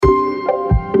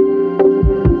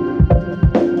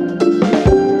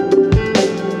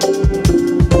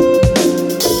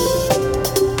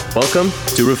Welcome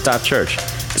to Rooftop Church.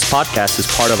 This podcast is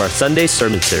part of our Sunday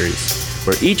sermon series,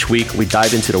 where each week we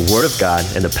dive into the Word of God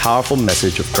and the powerful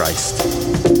message of Christ.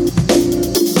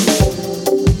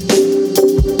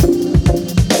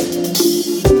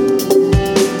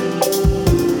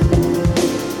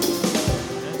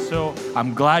 So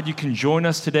I'm glad you can join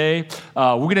us today.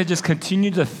 We're going to just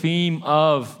continue the theme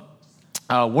of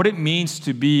what it means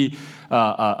to be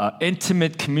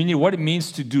intimate community, what it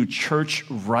means to do church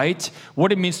right,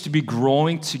 what it means to be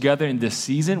growing together in this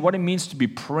season, what it means to be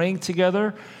praying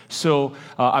together. So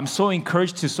I'm so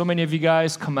encouraged to so many of you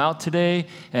guys come out today,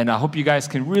 and I hope you guys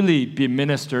can really be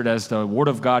ministered as the Word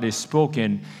of God is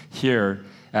spoken here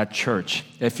at church.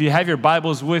 If you have your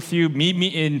Bibles with you, meet me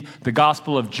in the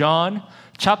Gospel of John,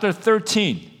 chapter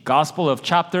 13. Gospel of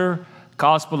John,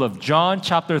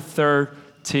 chapter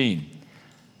 13.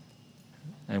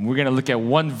 And we're going to look at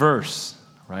one verse,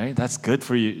 right? That's good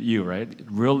for you, right?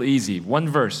 Real easy. One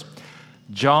verse.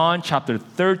 John chapter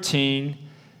 13,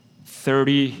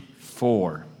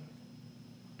 34.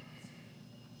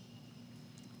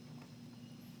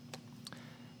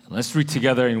 Let's read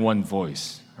together in one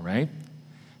voice, all right?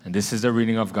 And this is the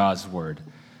reading of God's word.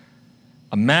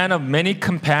 A new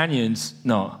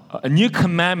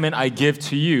commandment I give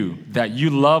to you, that you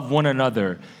love one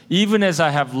another, even as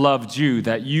I have loved you,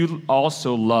 that you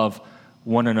also love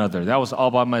one another. That was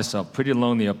all by myself, pretty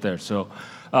lonely up there. So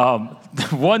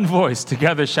one voice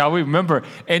together, shall we? Remember,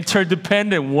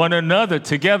 interdependent, one another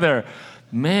together.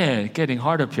 Man, getting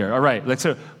hard up here. All right, let's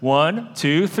hear 1,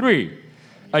 2, 3.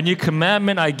 A new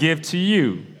commandment I give to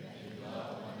you.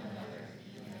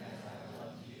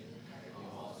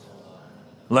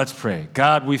 Let's pray.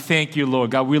 God, we thank you,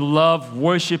 Lord. God, we love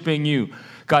worshiping you.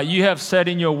 God, you have said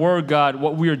in your word, God,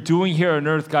 what we are doing here on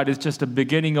earth, God, is just the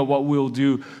beginning of what we'll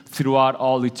do throughout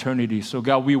all eternity. So,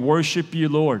 God, we worship you,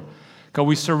 Lord. God,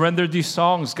 we surrender these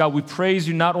songs. God, we praise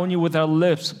you not only with our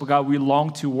lips, but, God, we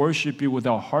long to worship you with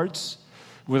our hearts,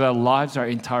 with our lives, our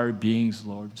entire beings,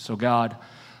 Lord. So, God,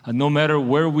 no matter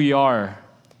where we are,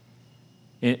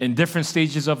 in different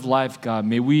stages of life, God,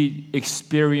 may we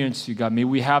experience you, God. May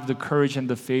we have the courage and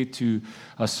the faith to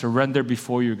surrender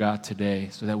before you, God, today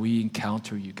so that we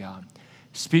encounter you, God.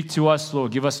 Speak to us,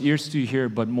 Lord. Give us ears to hear,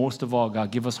 but most of all, God,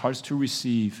 give us hearts to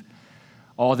receive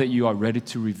all that you are ready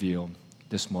to reveal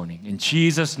this morning. In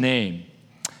Jesus' name,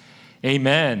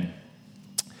 amen.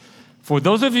 For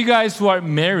those of you guys who are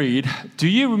married, do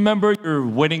you remember your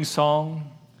wedding song?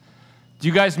 Do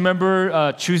you guys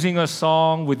remember choosing a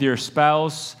song with your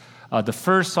spouse, the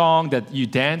first song that you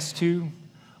danced to?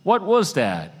 What was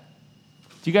that?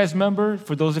 Do you guys remember,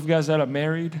 for those of you guys that are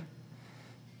married?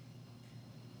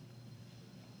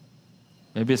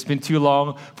 Maybe it's been too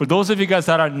long. For those of you guys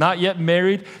that are not yet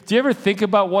married, do you ever think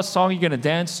about what song you're going to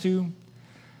dance to?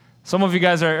 Some of you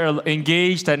guys are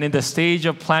engaged and in the stage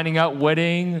of planning out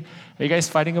wedding. Are you guys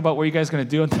fighting about what you guys are going to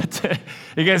do on that day?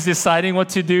 Are you guys deciding what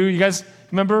to do? You guys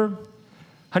remember?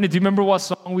 Honey, do you remember what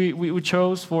song we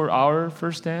chose for our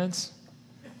first dance?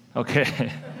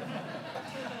 Okay.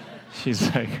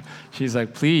 She's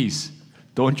like, please,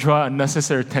 don't draw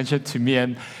unnecessary attention to me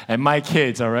and my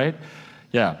kids, all right?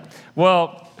 Yeah.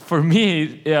 Well, for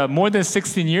me, more than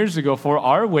 16 years ago, for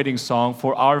our wedding song,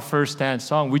 for our first dance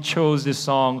song, we chose this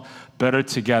song, Better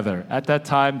Together. At that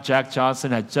time, Jack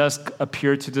Johnson had just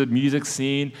appeared to the music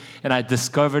scene, and I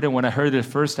discovered it. When I heard the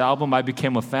first album, I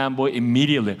became a fanboy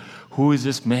immediately. Who is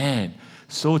this man?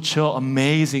 So chill,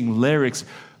 amazing lyrics,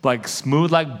 like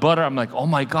smooth like butter. I'm like, oh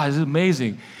my God, this is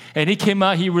amazing. And he came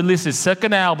out, he released his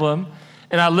second album,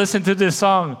 and I listened to this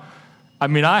song. I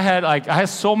mean, I had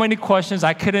so many questions.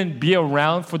 I couldn't be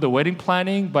around for the wedding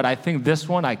planning, but I think this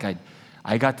one, I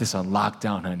got this on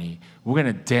lockdown, honey. We're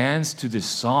going to dance to this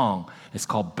song. It's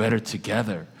called Better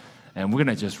Together. And we're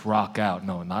going to just rock out.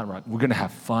 No, not rock. We're going to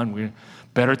have fun. We're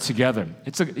Better Together.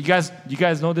 You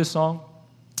guys know this song?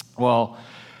 Well,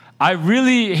 I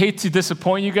really hate to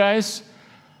disappoint you guys.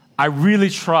 I really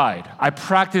tried. I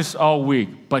practiced all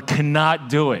week, but cannot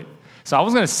do it. So I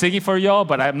was going to sing it for y'all,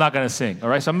 but I'm not going to sing. All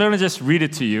right? So I'm going to just read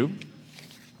it to you.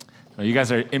 You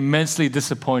guys are immensely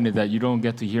disappointed that you don't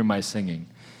get to hear my singing.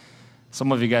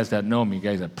 Some of you guys that know me, you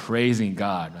guys are praising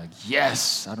God. Like,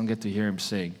 yes, I don't get to hear him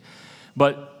sing.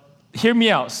 But hear me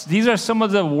out. These are some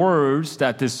of the words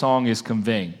that this song is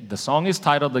conveying. The song is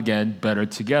titled, again, Better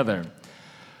Together.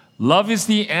 Love is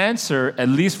the answer, at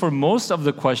least for most of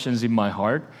the questions in my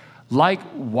heart. Like,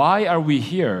 why are we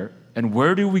here? And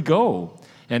where do we go?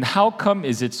 And how come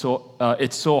it's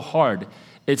so hard?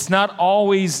 It's not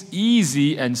always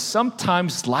easy, and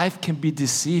sometimes life can be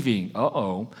deceiving.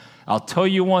 I'll tell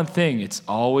you one thing, it's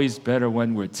always better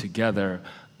when we're together.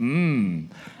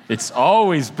 It's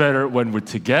always better when we're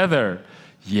together.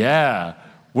 Yeah.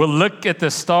 We'll look at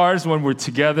the stars when we're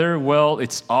together. Well,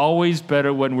 it's always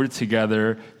better when we're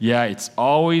together. Yeah, it's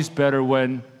always better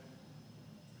when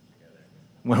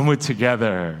we're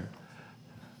together.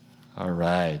 All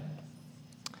right.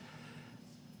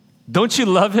 Don't you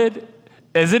love it?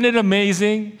 Isn't it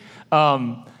amazing?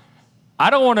 I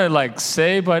don't want to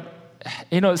say, but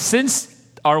since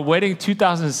our wedding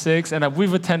 2006, and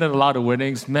we've attended a lot of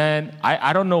weddings, man,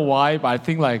 I don't know why, but I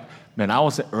think I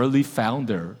was an early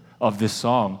founder of this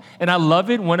song. And I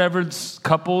love it whenever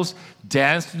couples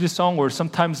dance to this song, or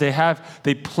sometimes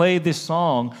they play this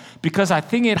song, because I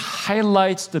think it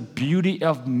highlights the beauty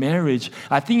of marriage.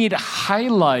 I think it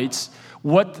highlights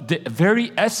what the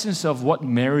very essence of what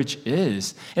marriage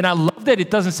is. And I love that it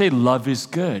doesn't say love is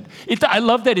good. I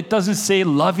love that it doesn't say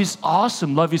love is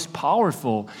awesome, love is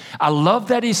powerful. I love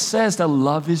that it says that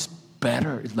love is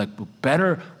better. It's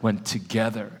better when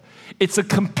together. It's a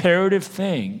comparative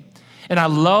thing. And I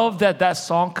love that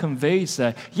song conveys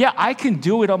that, yeah, I can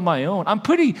do it on my own. I'm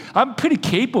pretty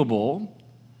capable.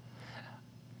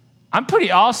 I'm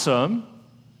pretty awesome.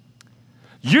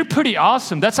 You're pretty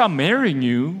awesome. That's how I'm marrying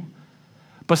you.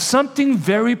 But something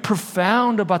very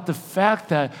profound about the fact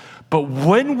that, but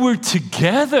when we're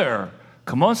together,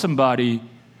 come on, somebody,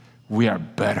 we are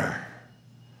better.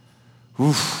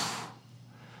 Oof.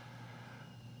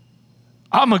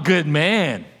 I'm a good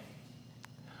man.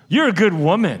 You're a good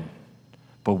woman.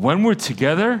 But when we're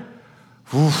together,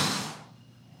 oof.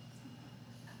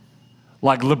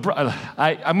 Like LeBron,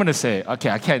 I'm going to say, okay,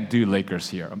 I can't do Lakers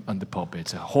here on the pulpit.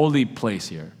 It's a holy place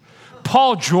here.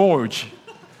 Paul George,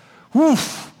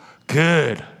 oof,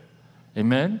 good.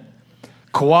 Amen?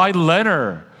 Kawhi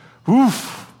Leonard,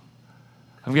 oof.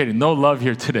 I'm getting no love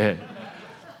here today.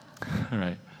 All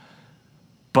right.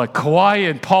 But Kawhi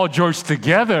and Paul George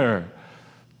together,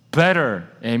 better.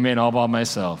 Amen, all by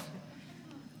myself.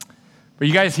 But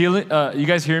you guys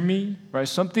hear me? Right?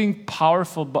 Something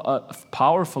powerful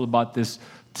about this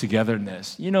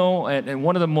togetherness. And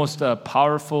one of the most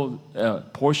powerful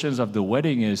portions of the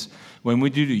wedding is when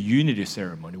we do the unity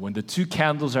ceremony. When the two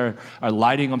candles are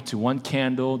lighting up to one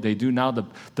candle, they do now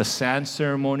the sand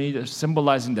ceremony,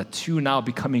 symbolizing the two now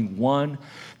becoming one.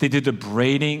 They did the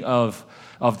braiding of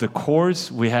the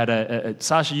cords. We had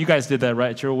Sasha, you guys did that,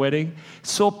 right, at your wedding?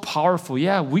 So powerful.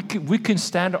 Yeah, we can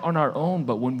stand on our own,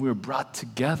 but when we're brought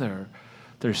together,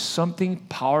 there's something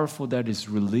powerful that is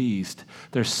released.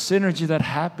 There's synergy that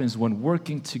happens when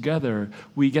working together.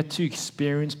 We get to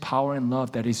experience power and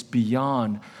love that is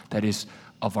beyond, that is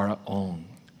of our own.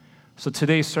 So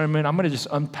today's sermon, I'm going to just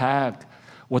unpack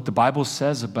what the Bible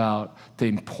says about the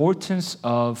importance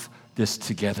of this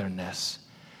togetherness.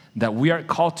 That we are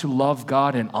called to love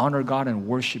God and honor God and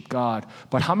worship God.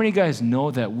 But how many guys know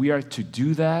that we are to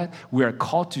do that? We are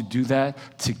called to do that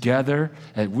together.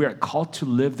 And we are called to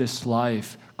live this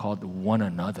life called one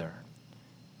another.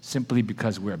 Simply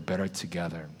because we are better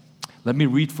together. Let me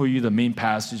read for you the main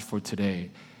passage for today.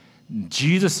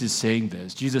 Jesus is saying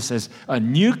this. Jesus says, "A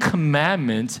new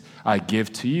commandment I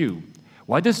give to you."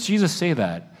 Why does Jesus say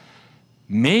that?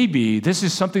 Maybe this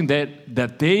is something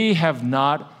that they have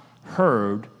not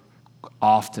heard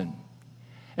often.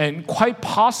 And quite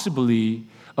possibly,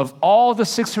 of all the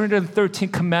 613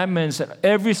 commandments that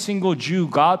every single Jew,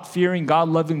 God-fearing,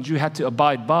 God-loving Jew had to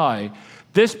abide by,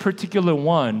 this particular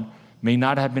one may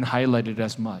not have been highlighted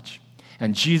as much.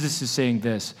 And Jesus is saying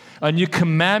this, "A new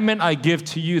commandment I give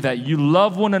to you, that you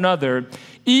love one another,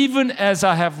 even as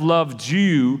I have loved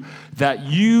you, that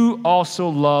you also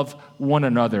love one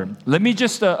another." Let me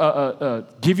just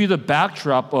give you the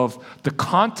backdrop of the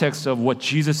context of what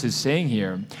Jesus is saying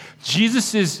here.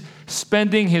 Jesus is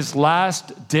spending his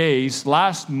last days,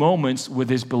 last moments with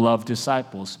his beloved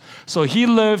disciples. So he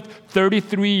lived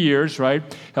 33 years, right?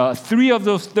 3 of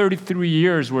those 33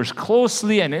 years were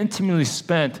closely and intimately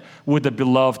spent with the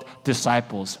beloved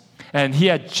disciples. And he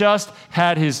had just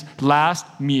had his last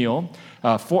meal.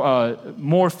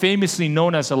 More famously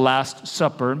known as the Last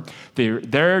Supper.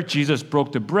 There, Jesus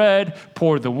broke the bread,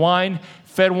 poured the wine,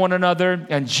 fed one another,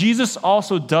 and Jesus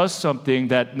also does something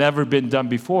that never been done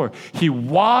before. He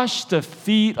washed the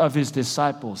feet of his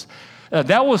disciples.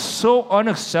 That was so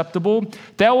unacceptable.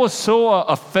 That was so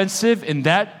offensive in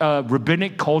that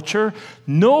rabbinic culture.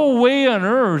 No way on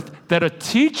earth that a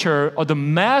teacher or the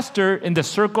master in the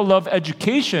circle of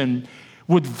education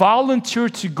would volunteer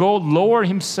to go lower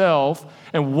himself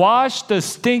and wash the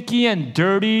stinky and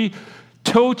dirty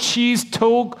toe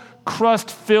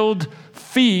crust-filled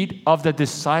feet of the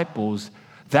disciples.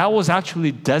 That was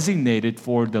actually designated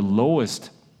for the lowest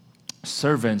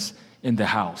servants in the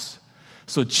house.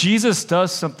 So Jesus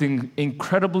does something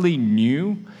incredibly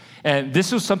new, and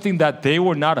this was something that they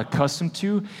were not accustomed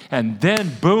to. And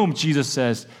then, boom, Jesus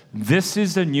says, this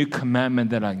is the new commandment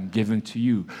that I'm giving to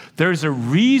you. There's a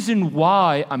reason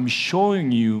why I'm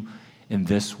showing you in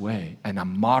this way, and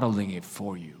I'm modeling it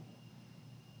for you.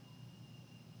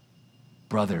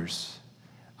 Brothers,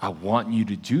 I want you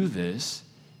to do this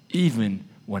even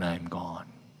when I'm gone.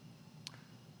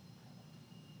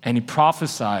 And he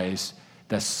prophesies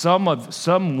that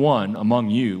someone among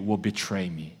you will betray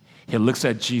me. He looks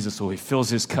at Jesus, so he fills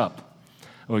his cup.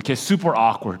 Okay, super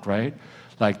awkward, right?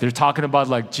 Like they're talking about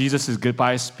like Jesus'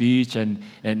 goodbye speech, and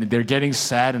they're getting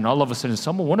sad, and all of a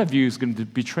sudden, one of you is going to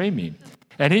betray me.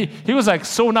 And he was like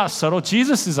so not subtle.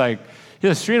 Jesus is like,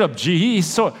 he's a straight up G. He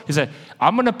said,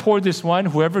 I'm going to pour this wine.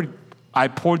 Whoever I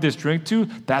pour this drink to,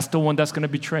 that's the one that's going to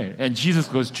betray. And Jesus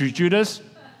goes, Judas.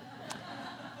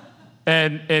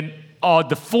 And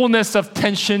the fullness of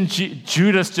tension,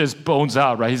 Judas just bones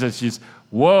out, right? He says,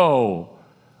 whoa,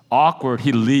 awkward.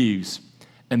 He leaves.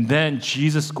 And then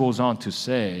Jesus goes on to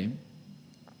say,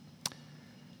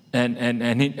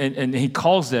 and he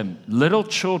calls them little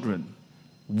children,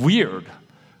 weird.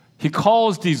 He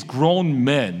calls these grown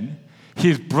men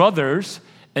his brothers,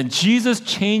 and Jesus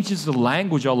changes the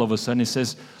language all of a sudden. He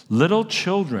says, little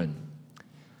children,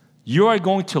 you are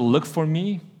going to look for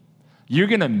me. You're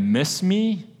going to miss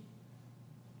me.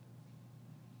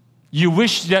 You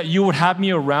wish that you would have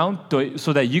me around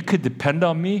so that you could depend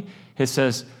on me. He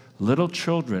says, little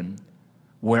children,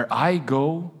 where I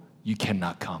go, you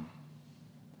cannot come.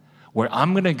 Where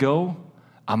I'm going to go,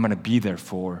 I'm going to be there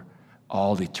for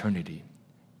all eternity.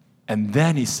 And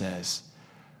then he says,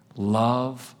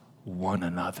 love one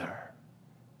another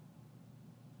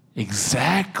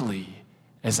exactly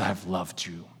as I've loved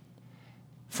you.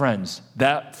 Friends,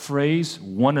 that phrase,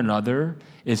 one another,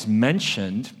 is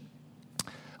mentioned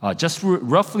just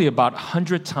roughly about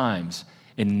 100 times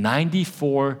in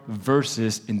 94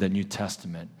 verses in the New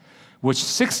Testament, which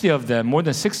more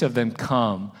than 60 of them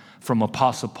come from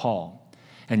Apostle Paul.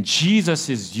 And Jesus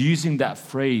is using that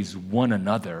phrase, one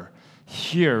another,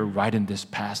 here right in this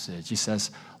passage. He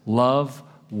says, love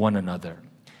one another.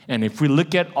 And if we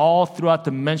look at all throughout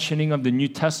the mentioning of the New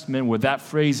Testament where that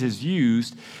phrase is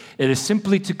used, it is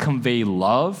simply to convey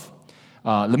love.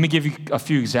 Let me give you a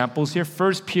few examples here.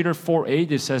 1 Peter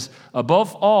 4:8, it says,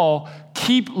 above all,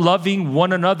 keep loving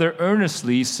one another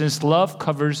earnestly, since love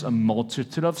covers a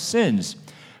multitude of sins.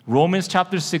 Romans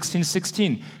chapter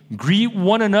 16:16, greet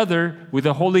one another with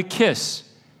a holy kiss.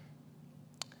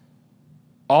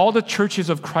 All the churches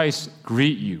of Christ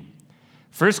greet you.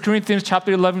 1 Corinthians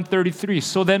chapter 11:33,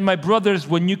 so then, my brothers,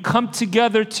 when you come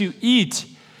together to eat,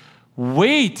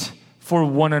 wait for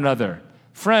one another.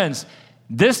 Friends,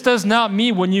 this does not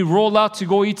mean when you roll out to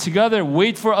go eat together,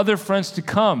 wait for other friends to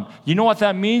come. You know what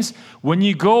that means? When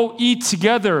you go eat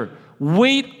together,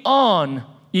 wait on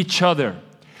each other.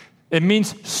 It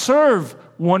means serve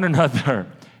one another.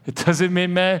 It doesn't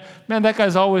mean, man, that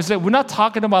guy's always there. We're not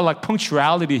talking about like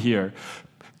punctuality here.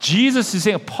 Jesus is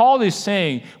saying, Paul is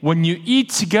saying, when you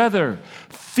eat together,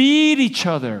 feed each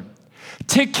other.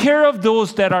 Take care of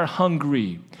those that are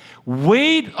hungry.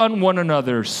 Wait on one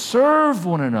another. Serve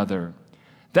one another.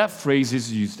 That phrase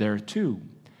is used there too.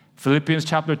 Philippians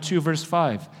chapter 2, verse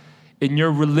 5. In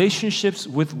your relationships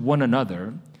with one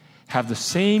another, have the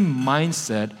same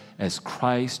mindset as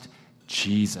Christ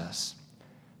Jesus.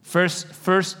 First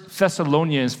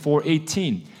Thessalonians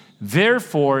 4:18.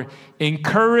 Therefore,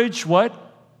 encourage what?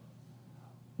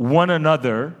 One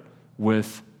another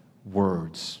with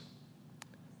words.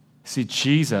 See,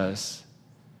 Jesus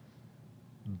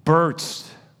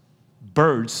births,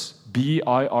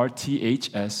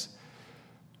 B-I-R-T-H-S.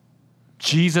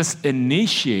 Jesus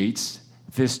initiates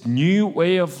this new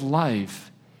way of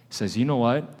life. He says, you know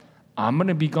what? I'm going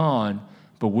to be gone,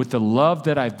 but with the love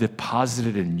that I've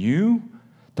deposited in you,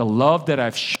 the love that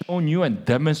I've shown you and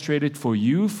demonstrated for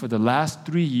you for the last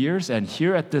 3 years and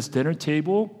here at this dinner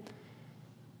table,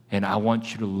 and I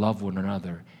want you to love one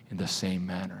another in the same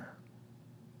manner.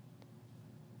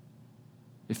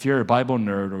 If you're a Bible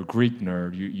nerd or Greek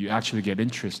nerd, you actually get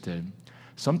interested.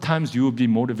 Sometimes you will be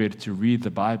motivated to read the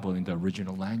Bible in the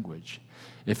original language.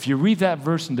 If you read that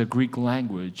verse in the Greek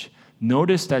language,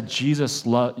 notice that Jesus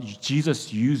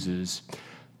uses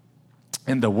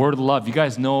in the word love. You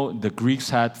guys know the Greeks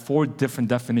had 4 different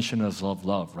definitions of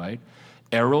love, right?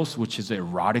 Eros, which is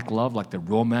erotic love, like the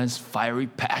romance, fiery,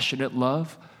 passionate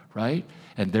love, right?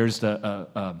 And there's the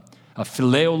a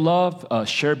phileo love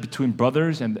shared between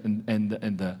brothers and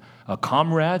the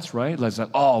comrades, right? Like,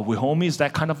 we're homies,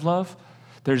 that kind of love.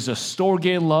 There's a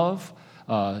storge love,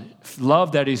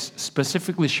 love that is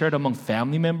specifically shared among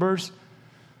family members.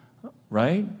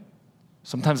 right?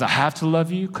 Sometimes I have to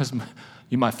love you because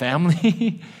you're my family.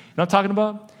 You know what I'm talking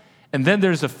about? And then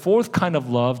there's a fourth kind of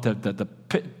love,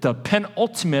 the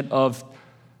penultimate of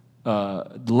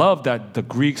love that the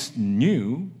Greeks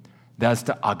knew. That's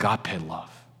the agape love.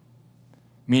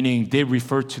 Meaning they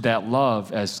refer to that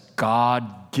love as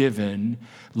God-given,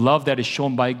 love that is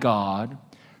shown by God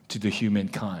to the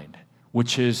humankind,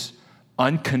 which is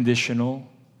unconditional,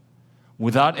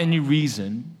 without any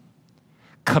reason,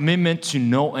 commitment to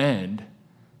no end.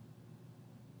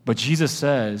 But Jesus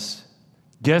says,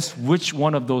 guess which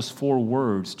one of those four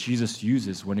words Jesus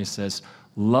uses when he says,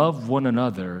 love one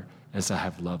another as I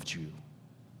have loved you?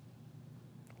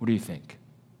 What do you think?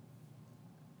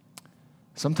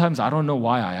 Sometimes I don't know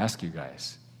why I ask you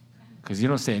guys, because you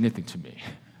don't say anything to me.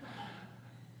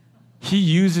 He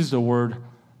uses the word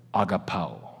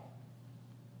agapao.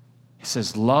 He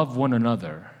says, love one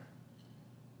another.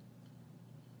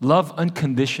 Love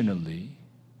unconditionally.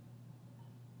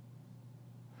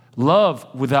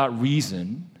 Love without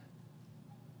reason.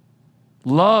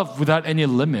 Love without any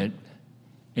limit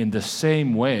in the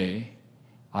same way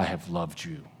I have loved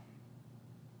you.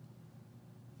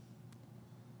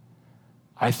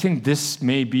 I think this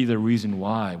may be the reason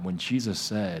why when Jesus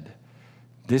said,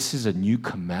 this is a new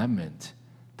commandment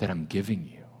that I'm giving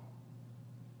you.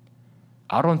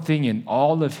 I don't think in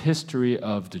all of history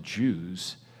of the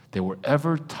Jews, they were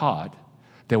ever taught,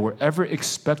 they were ever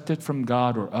expected from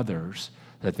God or others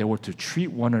that they were to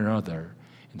treat one another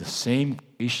in the same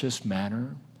gracious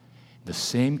manner, the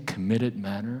same committed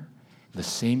manner, the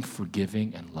same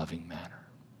forgiving and loving manner.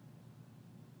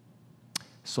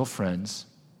 So friends,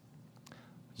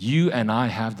 you and I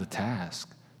have the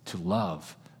task to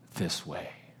love this way.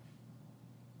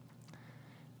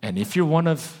 And if you're one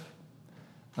of,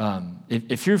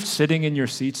 if you're sitting in your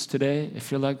seats today,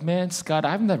 if you're like, man, Scott,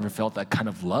 I've never felt that kind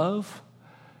of love.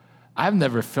 I've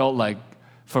never felt like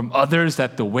from others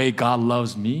that the way God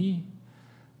loves me.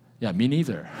 Yeah, me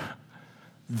neither.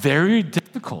 Very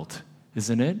difficult,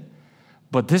 isn't it?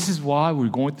 But this is why we're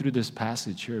going through this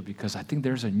passage here, because I think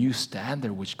there's a new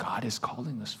standard which God is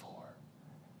calling us for.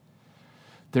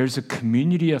 There's a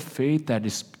community of faith that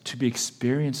is to be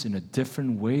experienced in a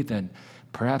different way than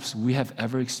perhaps we have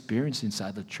ever experienced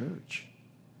inside the church.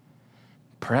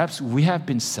 Perhaps we have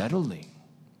been settling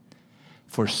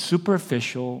for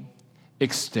superficial,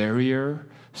 exterior,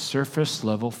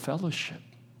 surface-level fellowship.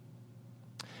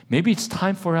 Maybe it's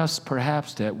time for us,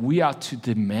 perhaps, that we ought to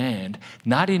demand,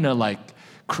 not in a like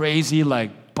crazy,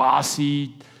 like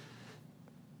bossy,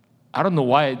 I don't know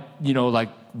why, like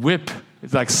whip,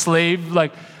 it's like slave,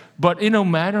 like, but in a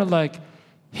manner like,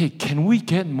 hey, can we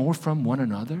get more from one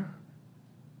another?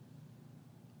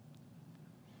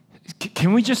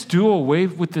 Can we just do away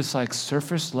with this like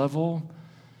surface level,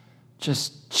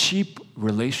 just cheap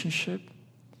relationship?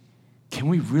 Can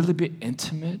we really be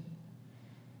intimate?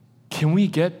 Can we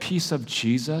get piece of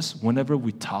Jesus whenever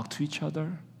we talk to each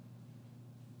other?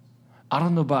 I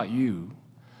don't know about you,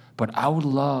 but I would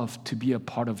love to be a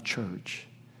part of church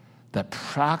that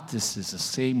practices the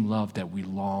same love that we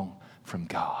long from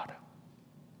God.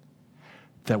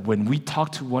 That when we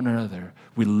talk to one another,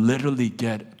 we literally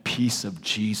get a piece of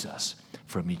Jesus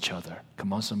from each other.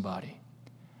 Come on, somebody.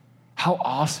 How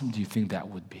awesome do you think that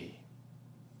would be?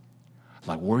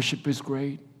 Like worship is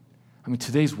great. I mean,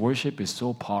 today's worship is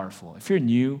so powerful. If you're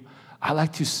new, I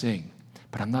like to sing,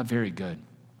 but I'm not very good.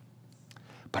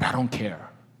 But I don't care.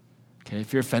 Okay,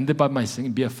 if you're offended by my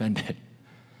singing, be offended.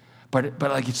 But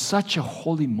like it's such a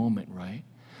holy moment, right?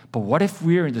 But what if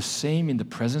we're in the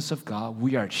presence of God?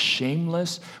 We are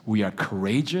shameless, we are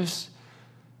courageous,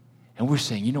 and we're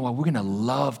saying, you know what, we're gonna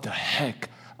love the heck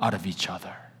out of each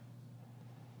other.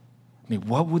 I mean,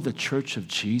 what would the church of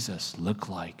Jesus look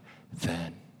like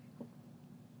then?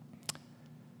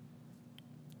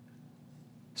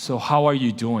 So how are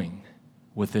you doing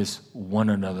with this one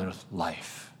another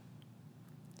life?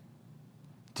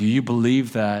 Do you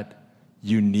believe that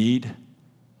you need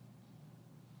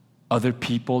other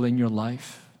people in your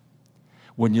life?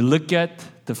 When you look at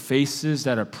the faces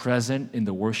that are present in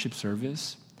the worship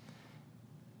service,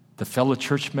 the fellow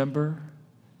church member,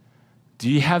 do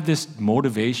you have this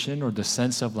motivation or the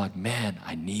sense of like, man,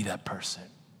 I need that person.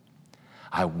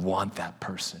 I want that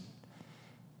person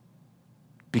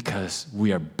because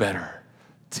we are better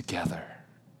together.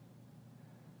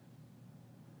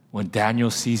 When Daniel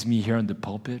sees me here in the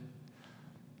pulpit,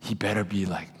 he better be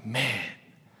like, man,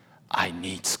 I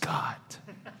need Scott.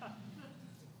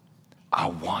 I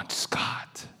want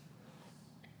Scott.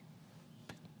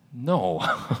 No.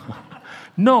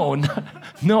 No,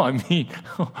 I mean,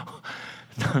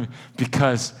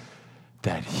 because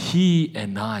that he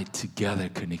and I together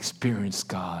can experience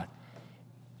God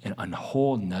on a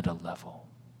whole nother level.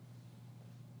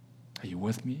 Are you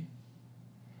with me?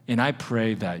 And I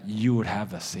pray that you would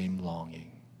have the same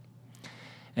longing.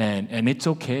 And it's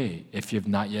okay if you've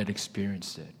not yet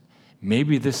experienced it.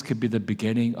 Maybe this could be the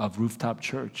beginning of Rooftop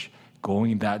Church,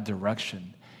 going that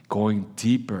direction, going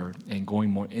deeper and going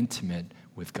more intimate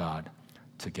with God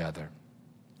together.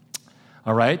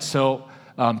 All right, so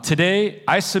today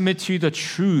I submit to you the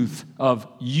truth of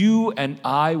you and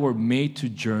I were made to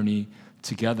journey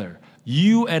together.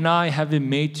 You and I have been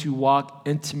made to walk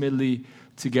intimately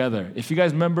together. If you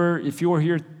guys remember, if you were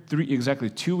here exactly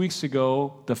 2 weeks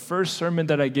ago, the first sermon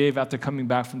that I gave after coming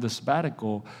back from the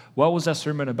sabbatical, what was that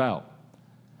sermon about?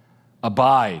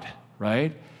 Abide,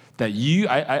 right? That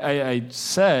I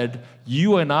said,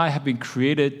 you and I have been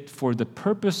created for the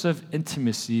purpose of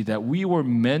intimacy, that we were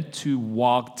meant to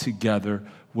walk together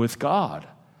with God.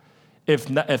 If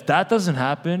that doesn't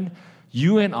happen,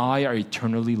 you and I are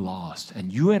eternally lost,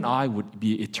 and you and I would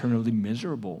be eternally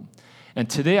miserable. And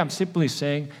today I'm simply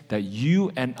saying that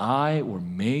you and I were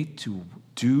made to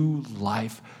do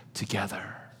life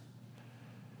together.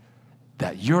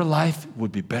 That your life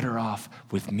would be better off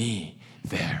with me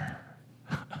there.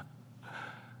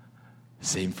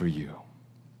 Same for you,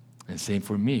 and same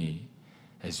for me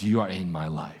as you are in my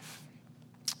life.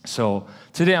 So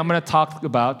today I'm going to talk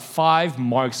about 5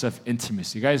 marks of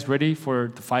intimacy. You guys ready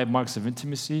for the 5 marks of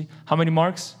intimacy? How many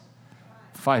marks?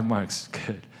 5 marks.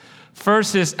 Good.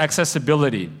 First is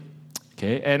accessibility.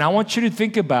 Okay, and I want you to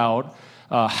think about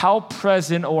how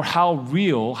present or how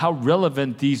real, how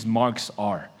relevant these marks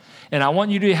are. And I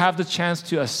want you to have the chance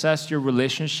to assess your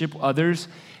relationship with others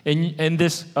in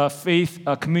this faith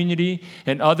community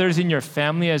and others in your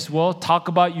family as well. Talk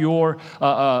about your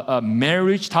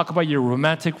marriage. Talk about your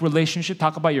romantic relationship.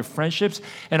 Talk about your friendships.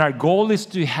 And our goal is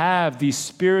to have these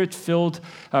spirit-filled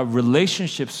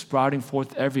relationships sprouting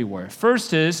forth everywhere.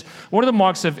 First is, one of the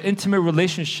marks of intimate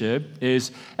relationship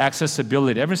is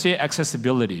accessibility. Everyone say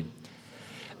accessibility.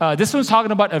 This one's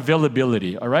talking about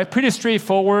availability, all right? Pretty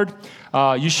straightforward.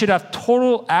 You should have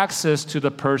total access to the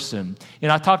person.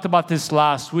 And I talked about this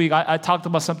last week. I talked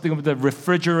about something with the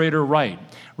refrigerator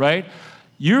right?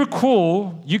 You're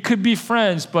cool. You could be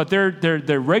friends, but they're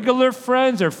regular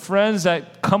friends. They're friends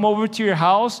that come over to your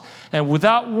house, and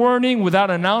without warning, without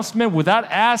announcement, without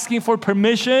asking for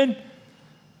permission,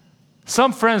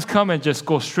 some friends come and just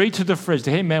go straight to the fridge.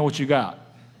 Hey, man, what you got?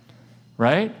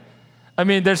 Right? I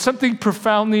mean, there's something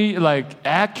profoundly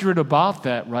accurate about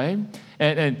that, right?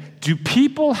 And do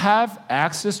people have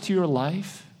access to your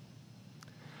life?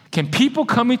 Can people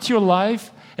come into your life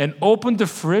and open the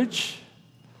fridge?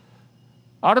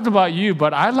 I don't know about you,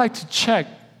 but I like to check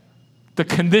the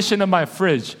condition of my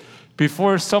fridge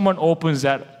before someone opens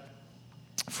that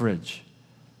fridge.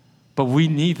 But we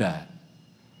need that.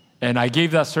 And I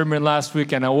gave that sermon last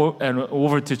week, and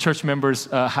over to church members'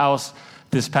 house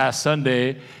this past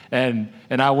Sunday, and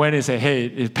I went and said,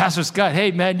 hey, Pastor Scott,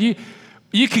 hey, man,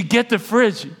 you could get the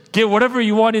fridge. Get whatever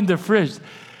you want in the fridge.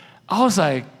 I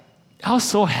was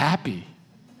so happy.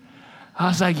 I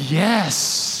was like,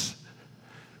 yes.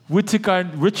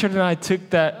 Richard and I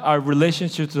took our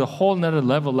relationship to a whole nother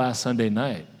level last Sunday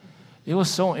night. It was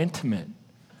so intimate.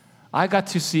 I got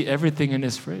to see everything in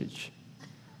his fridge.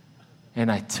 And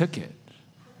I took it.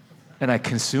 And I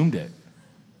consumed it.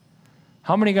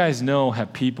 How many guys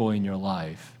have people in your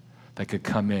life that could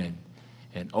come in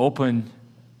and open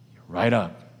right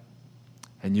up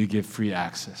and you give free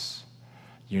access?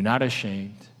 You're not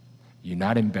ashamed, you're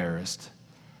not embarrassed,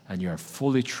 and you are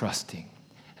fully trusting,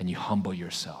 and you humble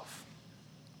yourself.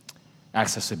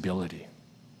 Accessibility,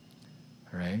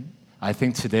 right? I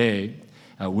think today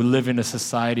we live in a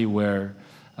society where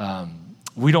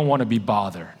we don't want to be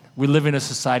bothered. We live in a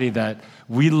society that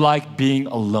we like being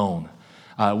alone.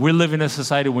 We live in a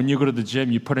society when you go to the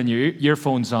gym, you put in your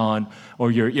earphones on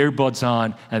or your earbuds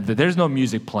on, and there's no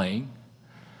music playing.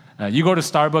 You go to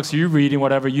Starbucks, you're reading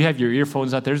whatever, you have your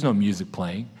earphones out, there's no music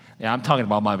playing. Yeah, I'm talking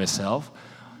about myself.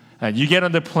 And you get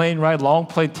on the plane ride, long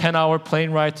plane, 10-hour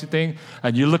plane ride to thing,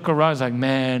 and you look around, it's like,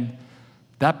 man,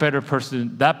 that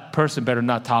person better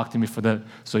not talk to me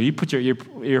so you put your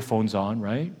earphones on,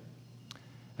 right?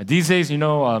 And these days,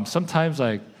 sometimes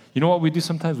you know what we do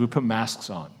sometimes? We put masks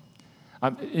on.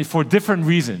 For different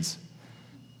reasons.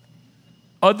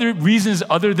 Other reasons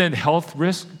other than health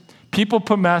risk. People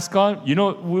put masks on. You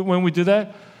know when we do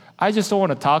that? I just don't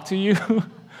want to talk to you.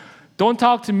 Don't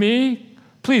talk to me.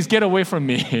 Please get away from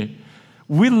me.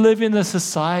 We live in a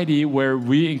society where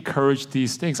we encourage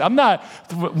these things.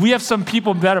 We have some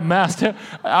people that are masked.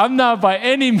 I'm not by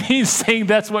any means saying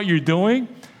that's what you're doing.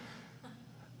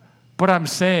 But I'm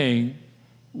saying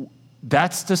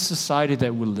that's the society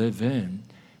that we live in.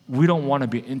 We don't want to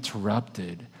be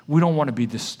interrupted. We don't want to be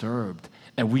disturbed.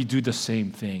 And we do the same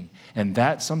thing. And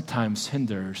that sometimes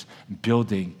hinders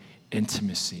building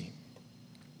intimacy.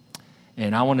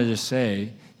 And I want to just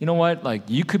say, you know what? Like,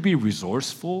 you could be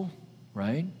resourceful,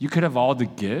 right? You could have all the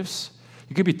gifts.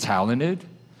 You could be talented.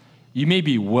 You may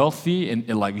be wealthy, and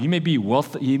like you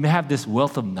may have this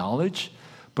wealth of knowledge,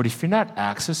 but if you're not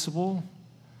accessible,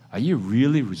 are you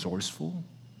really resourceful?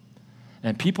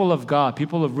 And people of God,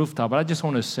 people of Rooftop, I just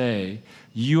want to say,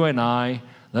 you and I,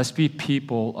 let's be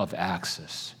people of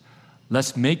access.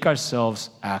 Let's make ourselves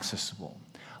accessible.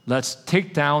 Let's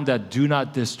take down that do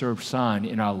not disturb sign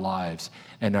in our lives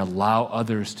and allow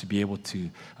others to be able to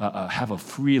have a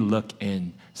free look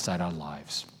inside our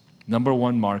lives. Number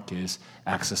one mark is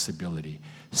accessibility.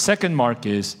 Second mark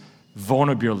is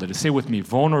vulnerability. Say with me,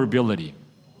 vulnerability.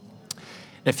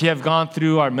 If you have gone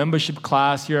through our membership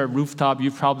class here at Rooftop, you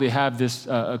probably have this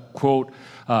quote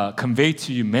conveyed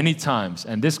to you many times.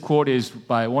 And this quote is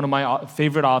by one of my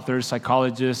favorite authors,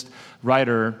 psychologist,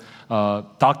 writer,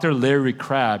 Dr. Larry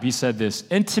Crabb. He said this: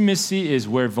 "Intimacy is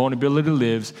where vulnerability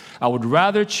lives. I would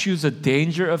rather choose the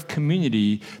danger of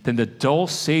community than the dull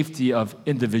safety of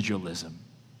individualism."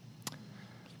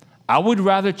 I would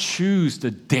rather choose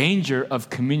the danger of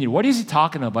community. What is he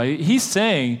talking about? He's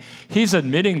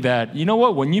admitting that, you know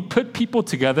what, when you put people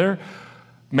together,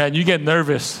 man, you get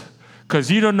nervous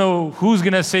because you don't know who's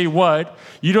going to say what.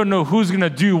 You don't know who's going to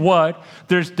do what.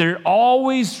 There are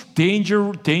always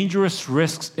dangerous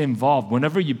risks involved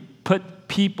whenever you put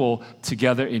people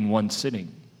together in one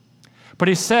sitting. But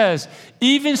he says,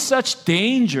 even such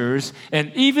dangers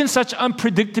and even such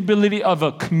unpredictability of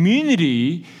a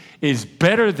community is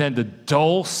better than the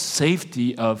dull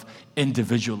safety of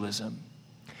individualism.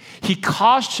 He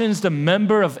cautions the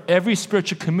member of every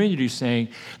spiritual community saying,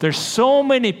 there's so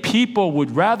many people would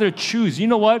rather choose, you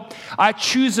know what? I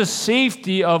choose the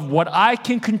safety of what I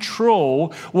can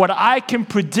control, what I can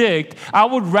predict. I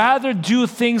would rather do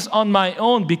things on my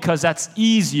own because that's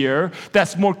easier,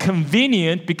 that's more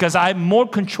convenient, because I have more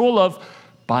control of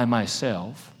by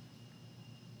myself.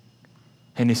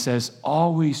 And he says,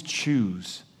 always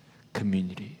choose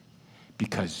community,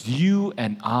 because you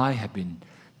and I have been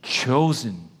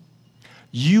chosen.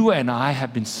 You and I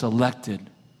have been selected.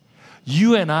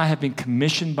 You and I have been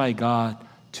commissioned by God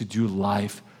to do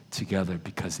life together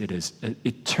because it is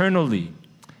eternally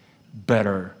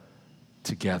better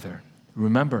together.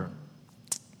 Remember,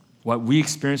 what we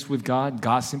experienced with God,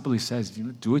 God simply says,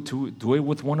 do it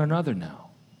with one another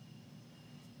now.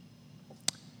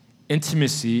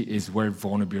 Intimacy is where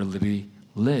vulnerability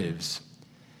lives.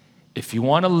 If you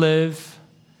want to live,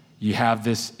 you have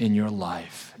this in your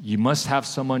life. You must have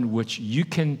someone which you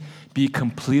can be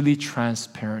completely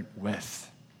transparent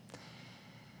with.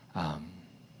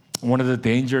 One of the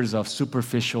dangers of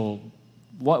superficial,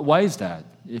 why is that?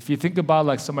 If you think about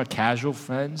like some of casual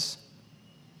friends,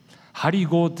 how do you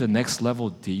go to the next level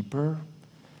deeper?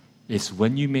 It's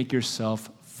when you make yourself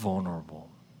vulnerable.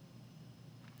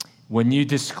 When you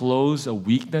disclose a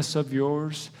weakness of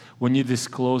yours, when you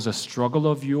disclose a struggle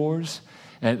of yours,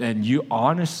 and you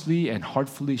honestly and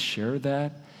heartfully share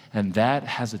that, and that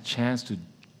has a chance to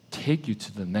take you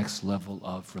to the next level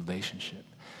of relationship.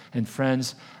 And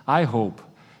friends, I hope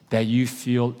that you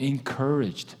feel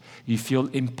encouraged, you feel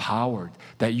empowered,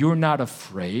 that you're not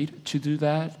afraid to do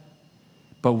that,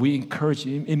 but we encourage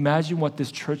you. Imagine what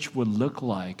this church would look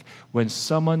like when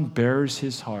someone bears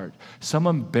his heart,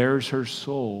 someone bears her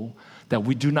soul, that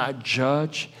we do not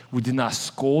judge, we do not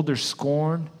scold or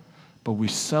scorn, but we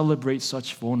celebrate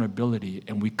such vulnerability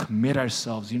and we commit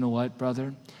ourselves. You know what,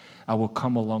 brother? I will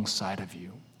come alongside of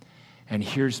you. And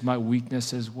here's my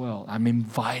weakness as well. I'm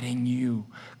inviting you,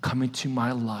 come into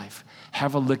my life,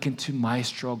 have a look into my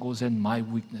struggles and my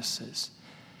weaknesses,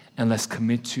 and let's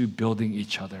commit to building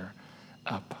each other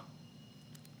up.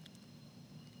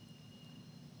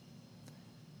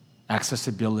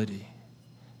 Accessibility,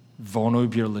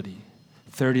 vulnerability.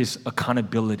 Third is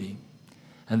accountability.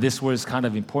 And this word is kind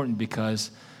of important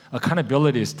because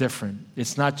accountability is different.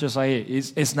 It's not just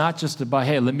it's not just about,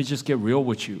 hey, let me just get real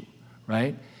with you,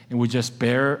 right? And we just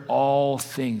bear all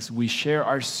things. We share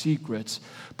our secrets.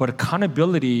 But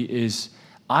accountability is,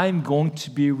 I'm going to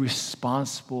be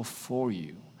responsible for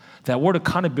you. That word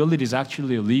accountability is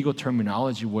actually a legal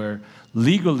terminology where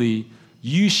legally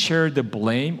you share the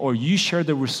blame or you share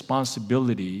the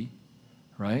responsibility,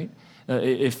 right?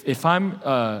 If I'm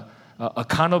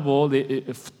accountable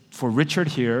for Richard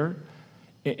here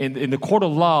in the court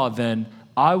of law, then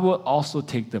I will also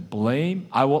take the blame.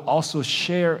 I will also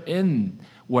share in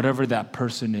whatever that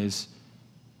person is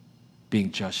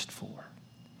being judged for.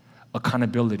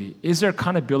 Accountability. Is there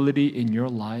accountability in your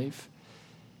life?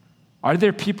 Are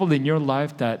there people in your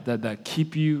life that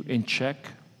keep you in check?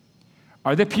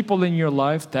 Are there people in your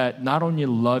life that not only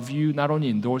love you, not only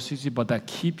endorses you, but that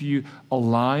keep you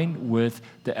aligned with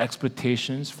the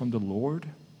expectations from the Lord?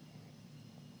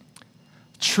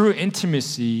 True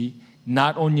intimacy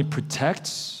not only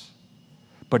protects,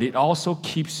 but it also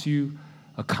keeps you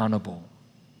accountable.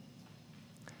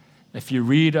 If you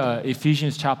read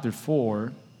Ephesians chapter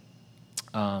 4,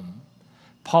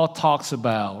 Paul talks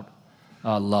about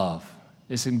love.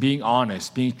 It's in being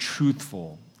honest, being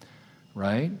truthful,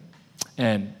 right?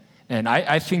 And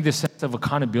I think this sense of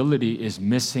accountability is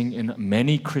missing in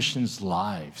many Christians'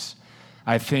 lives.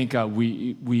 I think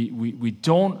we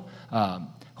don't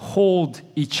hold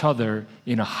each other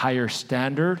in a higher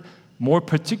standard, more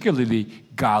particularly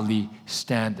godly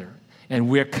standard. And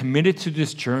we are committed to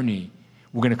this journey.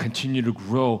 We're going to continue to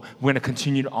grow. We're going to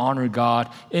continue to honor God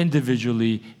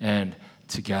individually and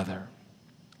together.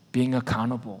 Being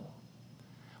accountable.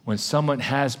 When someone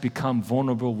has become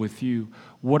vulnerable with you,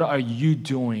 what are you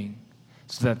doing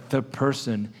so that the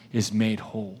person is made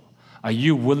whole? Are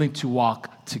you willing to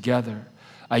walk together?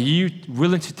 Are you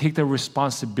willing to take the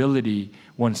responsibility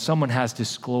when someone has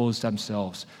disclosed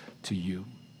themselves to you?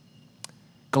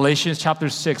 Galatians chapter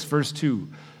 6, verse 2,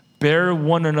 bear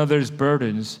one another's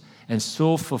burdens and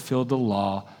so fulfill the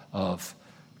law of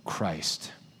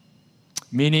Christ.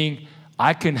 Meaning,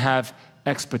 I can have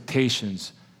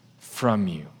expectations from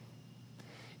you.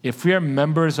 If we are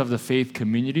members of the faith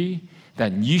community,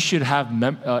 then you should have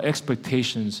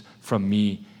expectations from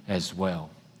me as well.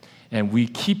 And we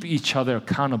keep each other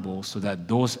accountable so that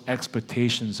those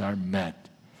expectations are met.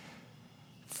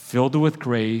 Filled with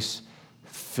grace,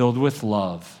 filled with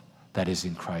love that is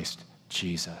in Christ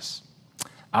Jesus.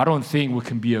 I don't think we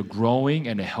can be a growing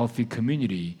and a healthy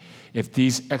community if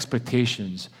these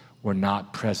expectations were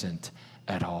not present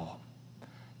at all.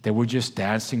 They were just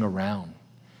dancing around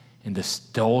in the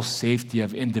dull safety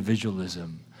of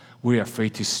individualism. We're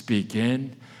afraid to speak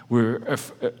in. We're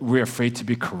afraid to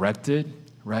be corrected,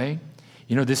 right?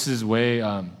 You know, this is way,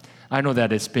 I know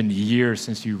that it's been years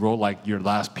since you wrote like your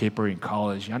last paper in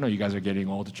college. I know you guys are getting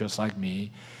older just like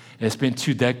me. It's been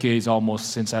 2 decades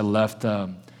almost since I left,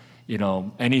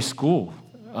 any school.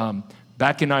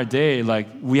 Back in our day, like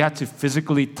we had to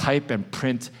physically type and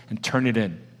print and turn it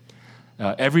in.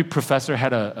 Every professor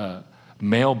had a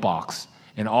mailbox,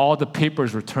 and all the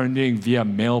papers were turned in via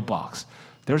mailbox.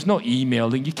 There's no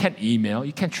emailing. You can't email.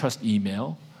 You can't trust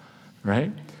email,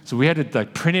 right? So we had to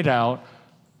print it out,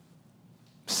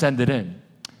 send it in.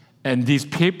 And these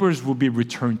papers will be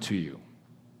returned to you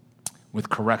with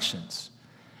corrections.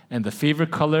 And the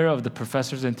favorite color of the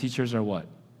professors and teachers are what?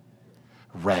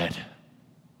 Red.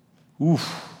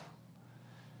 Oof.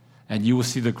 And you will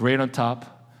see the grade on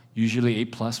top, usually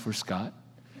A+ for Scott.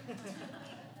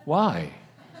 Why?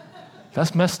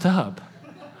 That's messed up.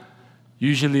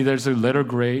 Usually there's a letter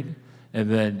grade, and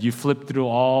then you flip through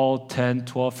all 10,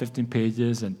 12, 15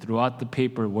 pages, and throughout the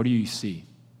paper, what do you see?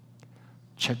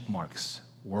 Check marks,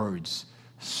 words,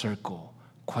 circle,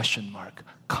 question mark,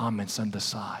 comments on the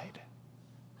side.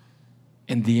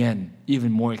 In the end,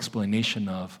 even more explanation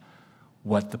of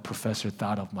what the professor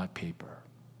thought of my paper.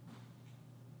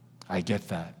 I get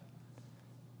that.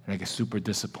 And I get super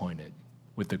disappointed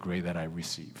with the grade that I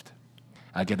received.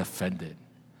 I get offended.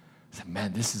 I said,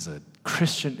 man, this is a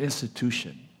Christian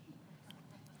institution.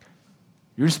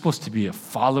 You're supposed to be a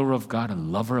follower of God, a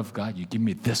lover of God. You give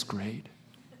me this grade?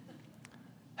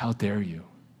 How dare you?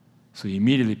 So you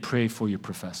immediately pray for your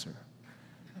professor.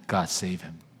 God save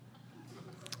him.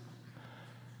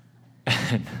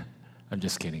 And I'm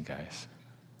just kidding, guys.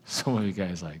 Some of you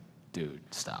guys like, dude,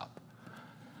 stop.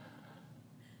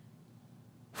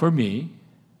 For me,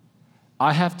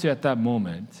 I have to, at that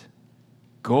moment,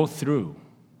 go through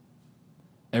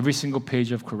every single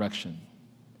page of correction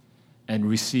and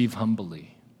receive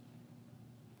humbly.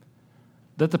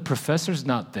 That the professor's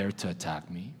not there to attack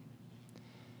me.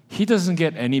 He doesn't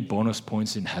get any bonus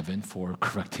points in heaven for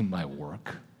correcting my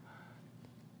work.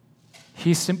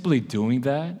 He's simply doing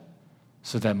that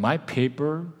so that my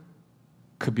paper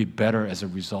could be better as a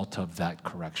result of that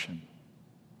correction.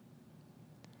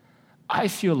 I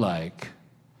feel like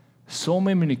so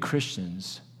many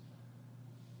Christians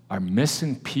are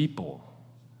missing people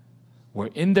where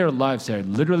in their lives they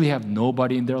literally have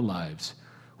nobody in their lives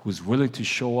who's willing to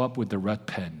show up with the red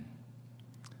pen.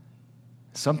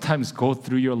 Sometimes go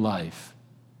through your life,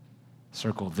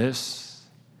 circle this,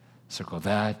 circle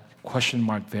that, question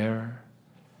mark there.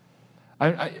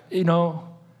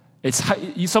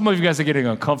 Some of you guys are getting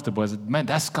uncomfortable. Man,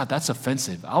 that's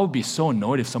offensive. I would be so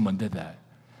annoyed if someone did that.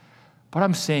 But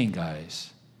I'm saying,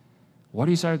 guys, what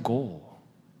is our goal?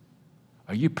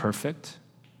 Are you perfect?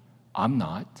 I'm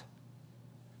not.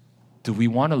 Do we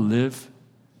want to live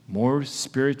more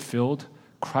spirit-filled,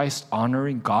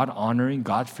 Christ-honoring,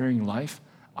 God-fearing life?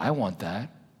 I want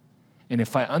that. And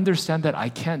if I understand that I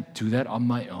can't do that on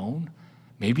my own,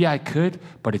 maybe I could,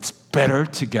 but it's better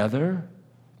together.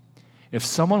 If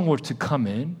someone were to come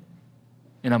in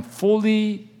and I'm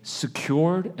fully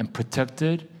secured and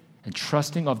protected and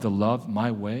trusting of the love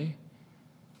my way,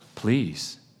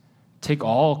 please take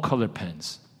all color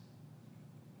pens.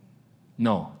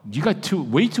 No, you got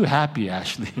way too happy,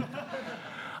 Ashley.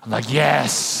 I'm like,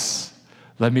 yes,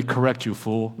 let me correct you,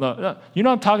 fool. No, you know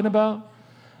what I'm talking about?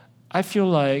 I feel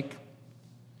like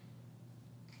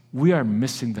we are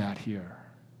missing that here.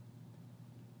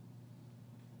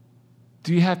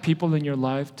 Do you have people in your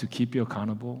life to keep you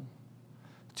accountable?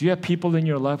 Do you have people in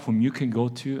your life whom you can go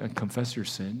to and confess your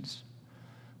sins?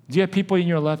 Do you have people in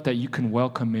your life that you can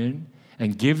welcome in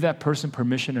and give that person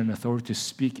permission and authority to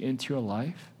speak into your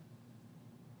life?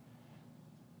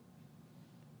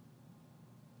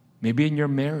 Maybe in your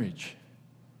marriage,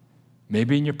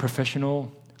 maybe in your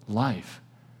professional life.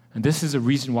 And this is a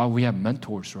reason why we have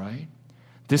mentors, right?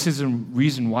 This is a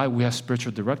reason why we have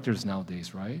spiritual directors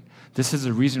nowadays, right? This is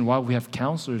a reason why we have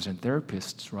counselors and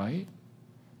therapists, right?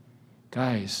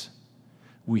 Guys,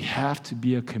 we have to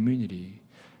be a community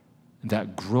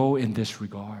that grow in this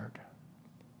regard.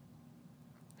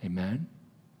 Amen?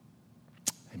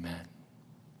 Amen.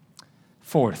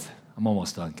 Fourth, I'm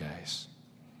almost done, guys.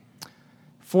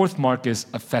 Fourth mark is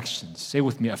affections. Say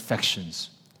with me, affections.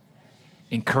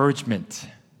 Encouragement.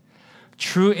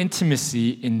 True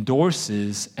intimacy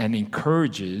endorses and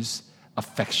encourages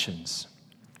affections.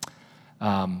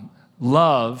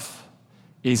 Love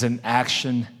is an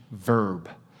action verb.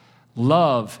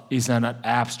 Love is an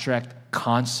abstract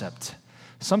concept.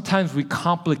 Sometimes we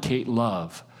complicate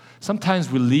love.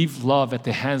 Sometimes we leave love at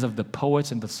the hands of the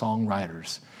poets and the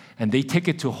songwriters, and they take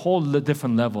it to a whole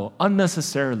different level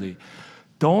unnecessarily.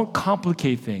 Don't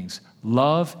complicate things.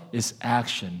 Love is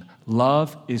action.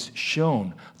 Love is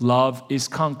shown. Love is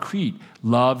concrete.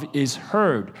 Love is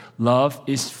heard. Love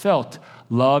is felt.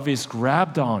 Love is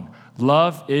grabbed on.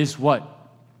 Love is what?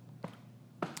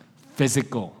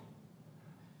 Physical.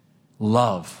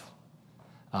 Love.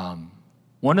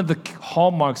 One of the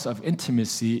hallmarks of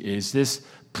intimacy is this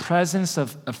presence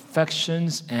of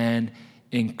affections and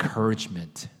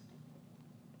encouragement.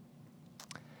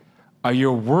 Are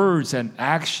your words and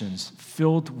actions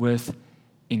filled with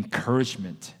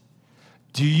encouragement?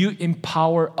 Do you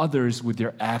empower others with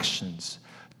your actions?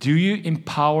 Do you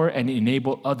empower and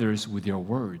enable others with your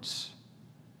words?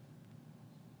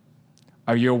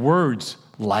 Are your words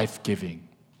life-giving?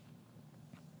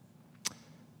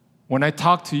 When I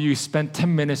talk to you, spend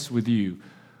 10 minutes with you,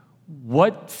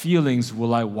 what feelings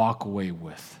will I walk away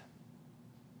with?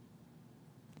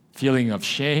 Feeling of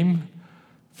shame?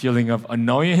 Feeling of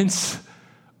annoyance?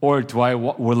 Or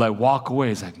will I walk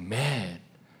away? It's like, man,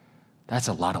 that's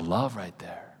a lot of love right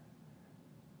there.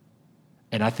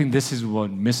 And I think this is what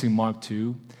missing mark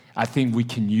too. I think we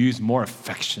can use more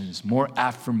affections, more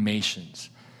affirmations.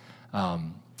 How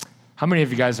many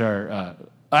of you guys are,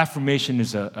 affirmation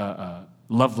is a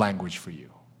love language for you?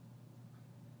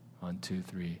 1, 2,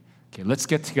 3. Okay, let's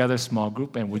get together, small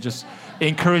group, and we'll just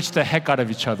encourage the heck out of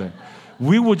each other.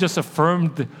 We will just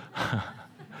affirm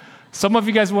some of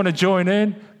you guys want to join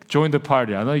in, join the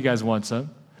party. I know you guys want some,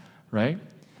 right?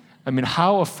 I mean,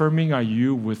 how affirming are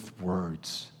you with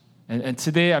words? And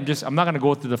today, I'm not going to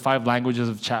go through the 5 languages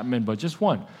of Chapman, but just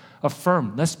one.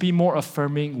 Affirm. Let's be more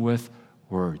affirming with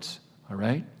words, all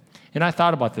right? And I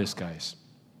thought about this, guys.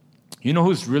 You know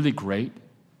who's really great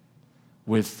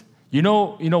with, you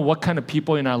know what kind of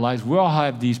people in our lives? We all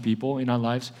have these people in our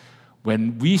lives.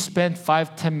 When we spend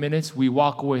 5-10 minutes, we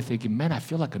walk away thinking, man, I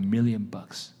feel like $1 million.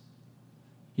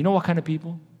 You know what kind of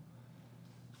people?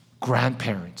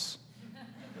 Grandparents.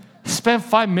 Spend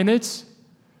 5 minutes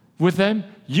with them,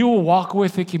 you will walk away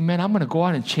thinking, man, I'm going to go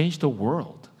out and change the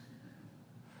world.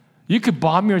 You could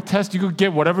bomb your test, you could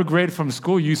get whatever grade from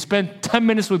school, you spend 10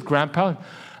 minutes with grandpa,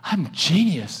 I'm a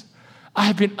genius. I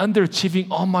have been underachieving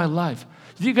all my life.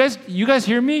 You guys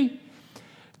hear me?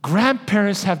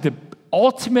 Grandparents have the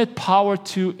ultimate power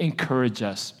to encourage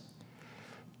us.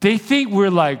 They think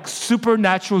we're like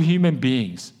supernatural human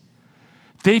beings.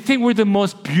 They think we're the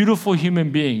most beautiful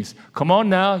human beings. Come on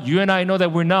now, you and I know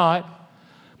that we're not.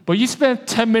 But you spend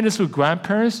 10 minutes with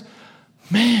grandparents,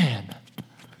 man,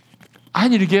 I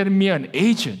need to get me an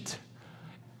agent,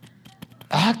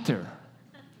 actor.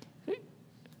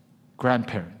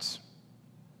 grandparents.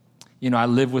 I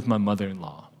live with my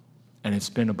mother-in-law, and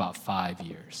it's been about 5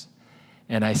 years.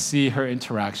 And I see her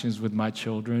interactions with my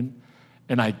children,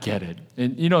 and I get it.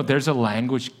 And, there's a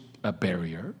language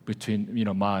barrier between,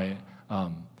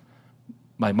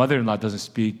 my mother-in-law doesn't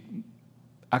speak,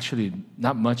 actually,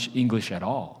 not much English at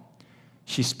all.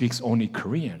 She speaks only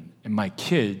Korean. And my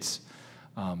kids,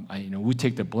 we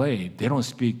take the blame. They don't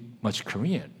speak much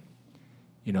Korean.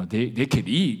 They could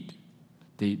eat.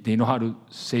 They know how to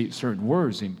say certain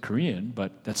words in Korean,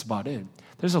 but that's about it.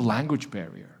 There's a language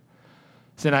barrier.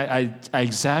 So then I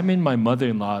examine my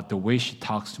mother-in-law, the way she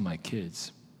talks to my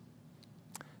kids.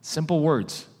 Simple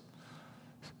words.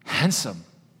 Handsome.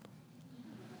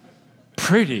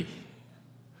 Pretty.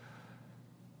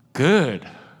 Good.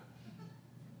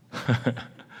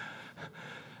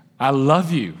 I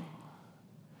love you.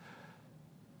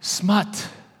 Smart.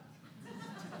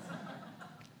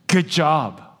 Good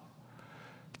job.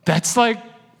 That's like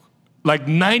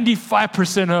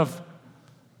 95% of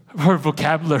her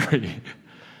vocabulary.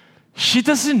 She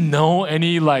doesn't know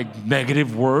any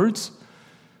negative words.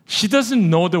 She doesn't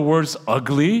know the words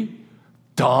ugly,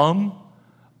 dumb.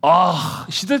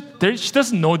 She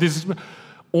doesn't know this.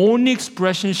 Only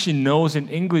expressions she knows in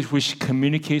English which she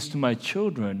communicates to my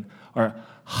children are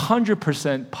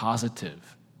 100%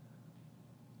 positive.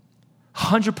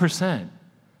 100%.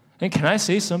 And can I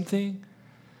say something?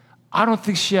 I don't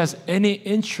think she has any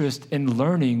interest in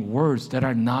learning words that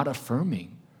are not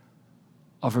affirming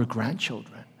of her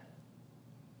grandchildren.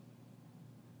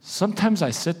 Sometimes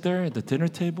I sit there at the dinner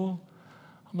table,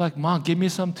 I'm like, Mom, give me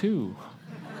some too.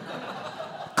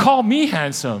 Call me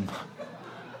handsome.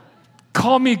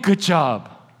 Call me good job.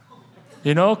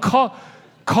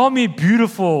 Call me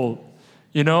beautiful,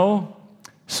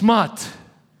 smart.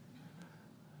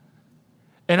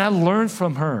 And I learned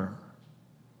from her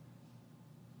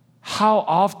how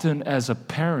often as a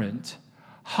parent,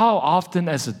 how often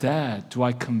as a dad do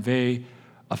I convey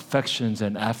affections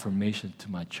and affirmation to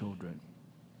my children.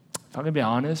 If I'm going to be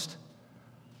honest,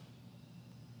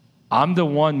 I'm the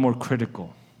one more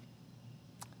critical.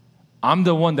 I'm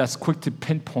the one that's quick to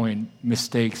pinpoint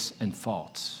mistakes and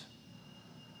faults.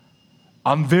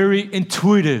 I'm very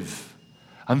intuitive.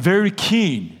 I'm very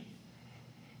keen.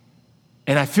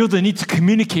 And I feel the need to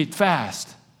communicate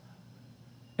fast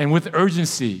and with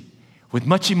urgency, with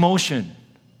much emotion.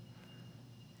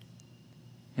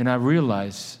 And I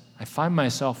realize, I find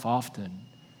myself often,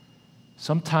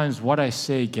 sometimes what I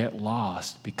say get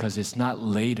lost because it's not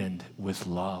laden with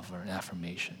love or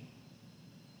affirmation.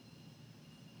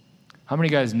 How many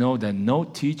of you guys know that no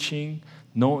teaching,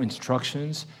 no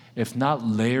instructions, if not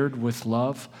layered with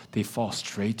love, they fall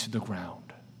straight to the ground?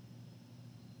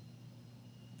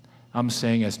 I'm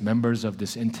saying as members of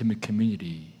this intimate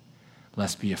community,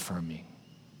 let's be affirming.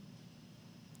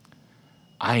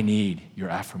 I need your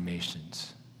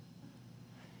affirmations.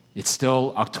 It's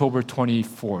still October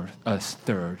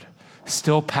 3rd,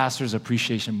 still Pastor's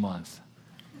Appreciation Month.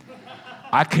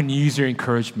 I can use your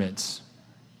encouragements.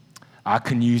 I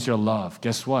can use your love.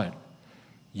 Guess what?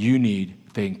 You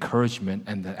need the encouragement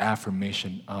and the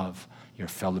affirmation of your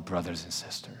fellow brothers and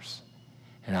sisters.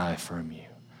 And I affirm you.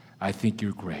 I think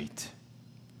you're great.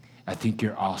 I think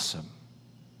you're awesome.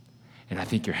 And I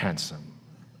think you're handsome.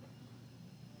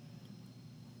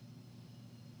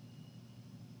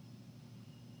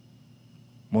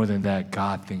 More than that,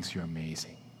 God thinks you're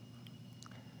amazing.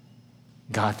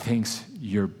 God thinks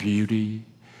your beauty,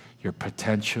 your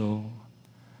potential,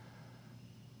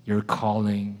 your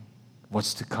calling,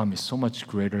 what's to come is so much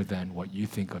greater than what you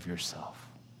think of yourself.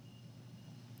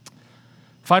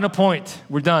 Final point,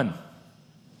 we're done.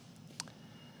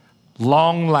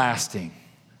 Long-lasting.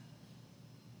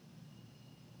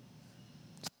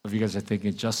 Some of you guys are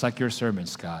thinking, just like your sermon,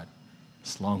 Scott,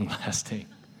 it's long-lasting.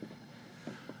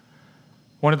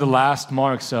 One of the last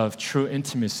marks of true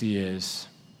intimacy is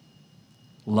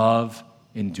love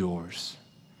endures.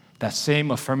 That same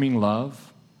affirming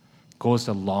love goes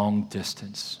a long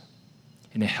distance.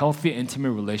 In a healthy,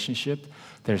 intimate relationship,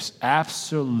 there's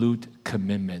absolute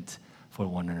commitment for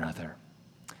one another.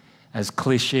 As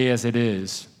cliche as it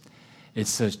is,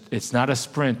 it's not a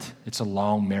sprint, it's a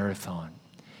long marathon.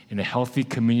 In a healthy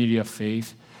community of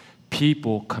faith,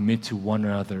 people commit to one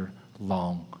another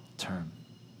long term.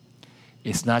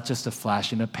 It's not just a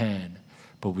flash in a pan,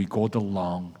 but we go the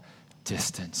long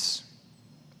distance.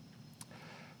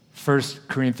 1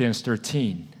 Corinthians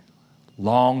 13,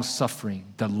 long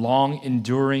suffering, the long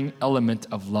enduring element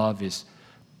of love is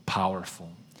powerful.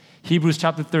 Hebrews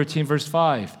chapter 13, verse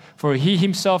 5, for he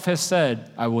himself has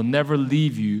said, I will never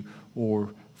leave you or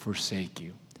forsake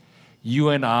you. You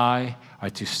and I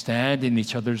are to stand in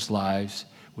each other's lives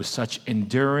with such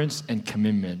endurance and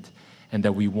commitment, and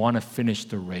that we want to finish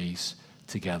the race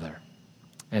together.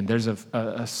 And there's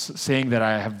a saying that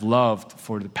I have loved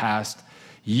for the past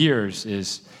years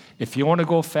is, if you want to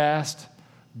go fast,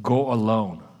 go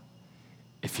alone.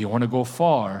 If you want to go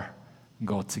far,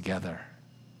 go together.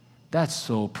 That's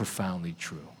so profoundly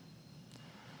true.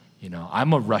 You know,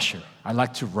 I'm a rusher. I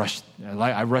like to rush.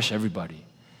 I rush everybody.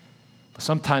 But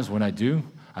sometimes when I do,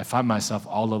 I find myself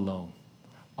all alone,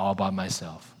 all by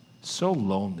myself. So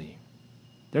lonely.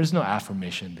 There's no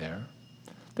affirmation there.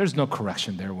 There's no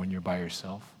correction there when you're by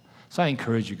yourself. So I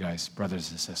encourage you guys,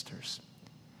 brothers and sisters,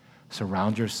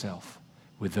 surround yourself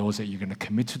with those that you're going to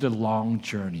commit to the long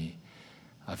journey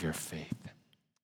of your faith.